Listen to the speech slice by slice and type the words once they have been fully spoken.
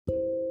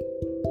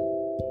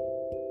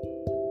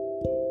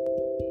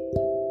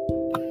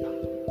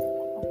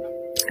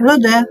Hello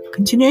there,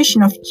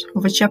 continuation of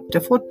chapter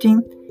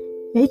 14,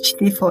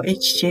 HD for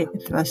HJ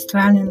at the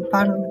Australian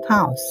Parliament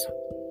House.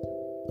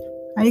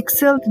 I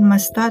excelled in my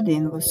study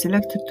and was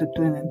selected to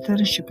do an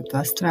internship at the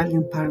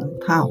Australian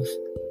Parliament House.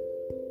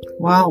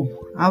 Wow,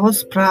 I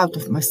was proud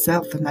of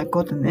myself when I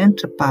got an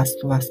entry pass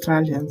to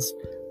Australia's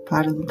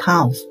Parliament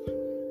House.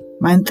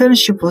 My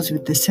internship was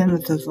with the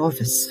Senator's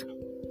office.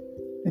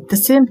 At the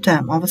same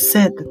time, I was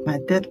sad that my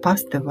dad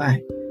passed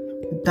away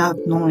without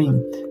knowing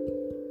it.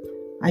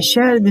 I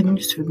shared the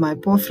news with my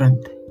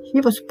boyfriend.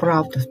 He was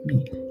proud of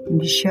me, and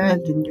he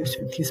shared the news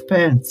with his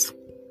parents.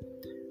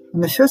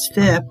 On the first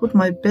day, I put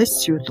my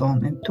best suit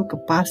on and took a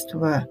pass to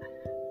the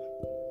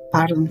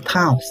Parliament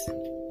House.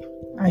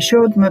 I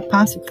showed my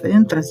pass at the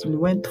entrance and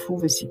went through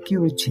the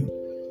security.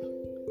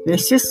 The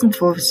assistant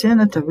for the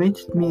senator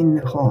waited me in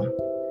the hall.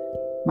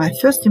 My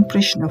first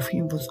impression of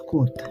him was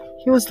good.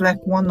 He was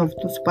like one of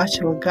those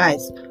bachelor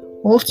guys,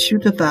 all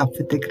suited up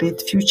with a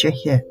great future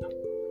ahead.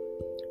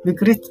 We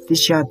greeted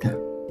each other.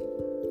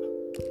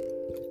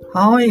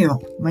 How are you?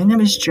 My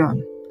name is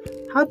John.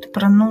 How to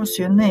pronounce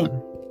your name?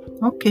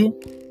 Okay,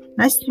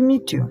 nice to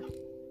meet you.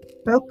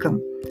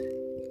 Welcome.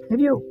 Have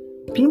you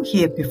been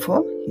here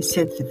before? He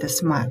said with a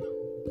smile.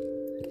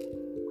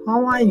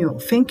 How are you?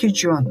 Thank you,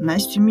 John.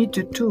 Nice to meet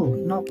you too.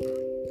 No,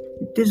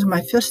 it is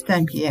my first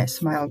time here, I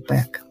smiled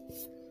back.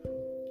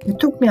 He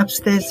took me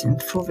upstairs and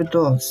through the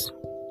doors.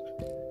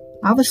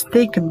 I was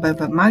taken by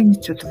the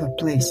magnitude of the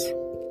place.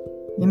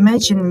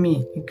 Imagine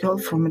me, a girl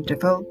from a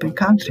developing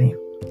country,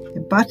 a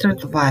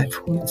battered wife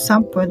who at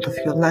some point of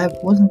her life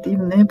wasn't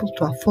even able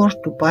to afford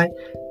to buy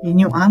a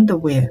new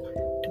underwear,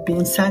 to be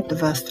inside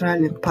the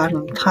Australian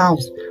Parliament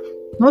House,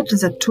 not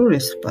as a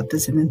tourist but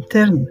as an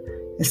intern,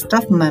 a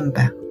staff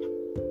member.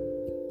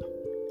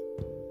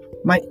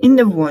 My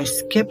inner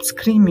voice kept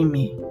screaming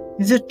me,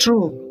 is it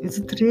true? Is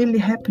it really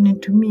happening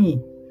to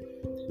me?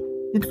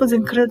 It was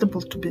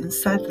incredible to be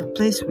inside the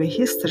place where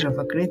history of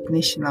a great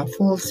nation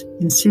unfolds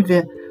in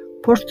severe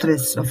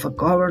portraits of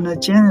governor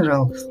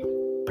generals,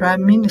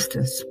 prime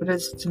ministers,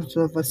 presidents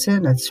of the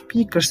Senate,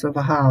 speakers of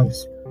the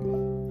House,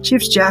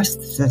 chief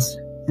justices,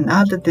 and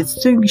other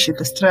distinguished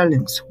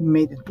Australians who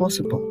made it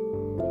possible.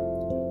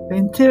 The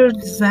interior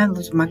design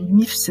was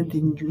magnificent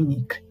and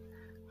unique.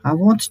 I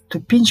wanted to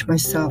pinch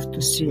myself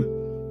to see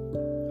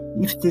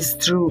if it is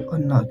true or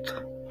not.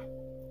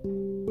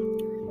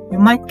 You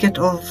might get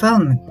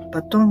overwhelmed,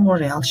 but don't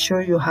worry, I'll show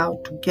you how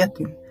to get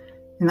in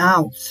and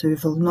out so you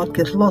will not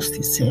get lost,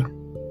 he said.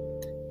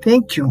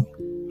 Thank you.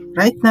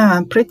 Right now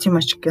I'm pretty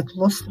much get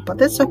lost, but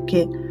that's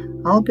okay.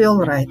 I'll be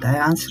alright, I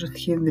answered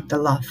him with a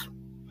laugh.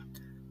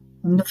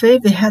 On the way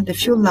we had a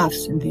few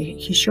laughs and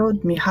he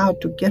showed me how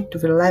to get to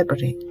the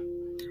library.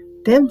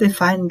 Then we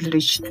finally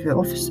reached the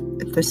office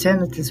at the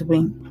senator's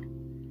wing.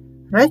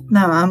 Right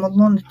now I'm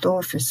alone at the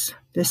office.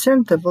 The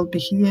senator will be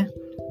here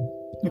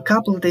a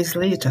couple of days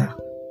later.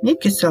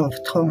 Make yourself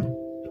at home.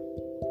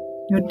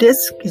 Your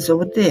desk is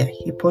over there.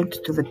 He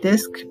pointed to the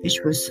desk, which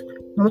was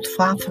not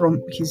far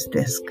from his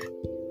desk.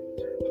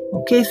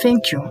 Okay,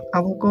 thank you.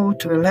 I will go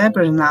to the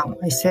library now,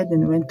 I said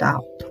and went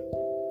out.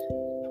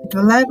 At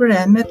the library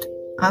I met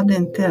other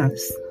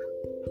interns.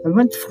 I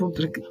went through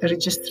the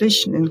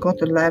registration and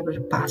got a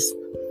library pass.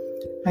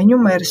 I knew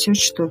my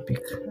research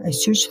topic. I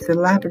searched the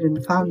library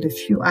and found a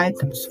few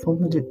items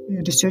from the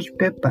research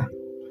paper.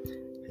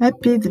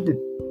 Happy with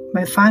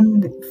my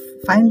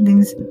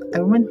findings, I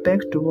went back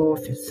to the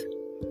office.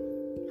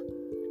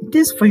 It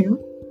is for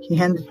you. He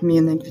handed me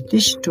an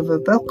invitation to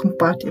the welcome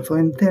party for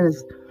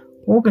interns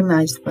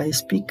organized by a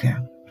speaker.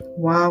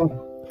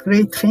 Wow,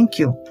 great, thank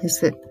you, I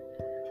said.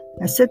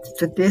 I sat at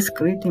the desk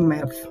reading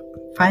my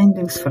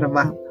findings for a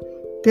while.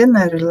 Then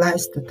I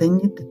realized that I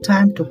needed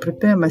time to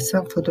prepare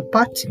myself for the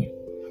party.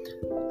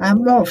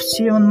 I'm off,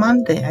 see you on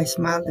Monday, I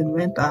smiled and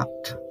went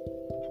out.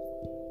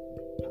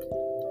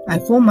 I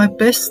wore my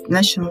best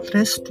national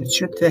dress to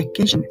suit the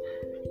occasion,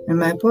 and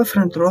my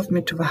boyfriend drove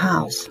me to the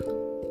house.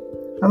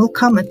 I will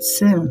come at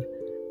 7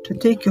 to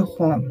take you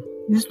home.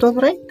 Is it all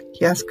right?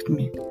 He asked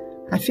me.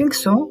 I think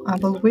so. I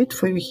will wait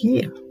for you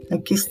here. I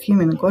kissed him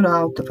and got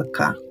out of the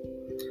car.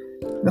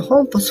 The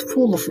hall was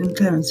full of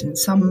interns and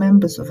some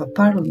members of the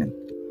parliament.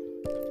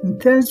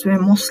 Interns were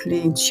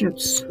mostly in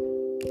suits.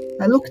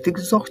 I looked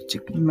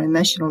exotic in my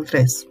national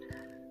dress.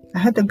 I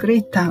had a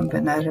great time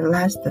when I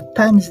realized that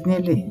time is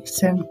nearly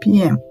 7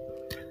 p.m.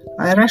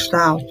 I rushed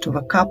out to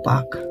the car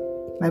park.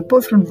 My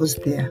boyfriend was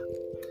there.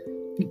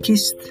 We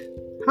kissed.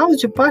 How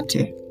was your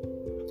party?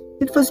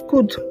 It was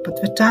good, but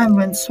the time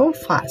went so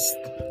fast.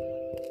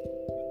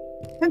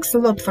 Thanks a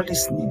lot for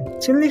listening.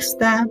 Till next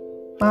time.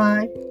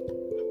 Bye.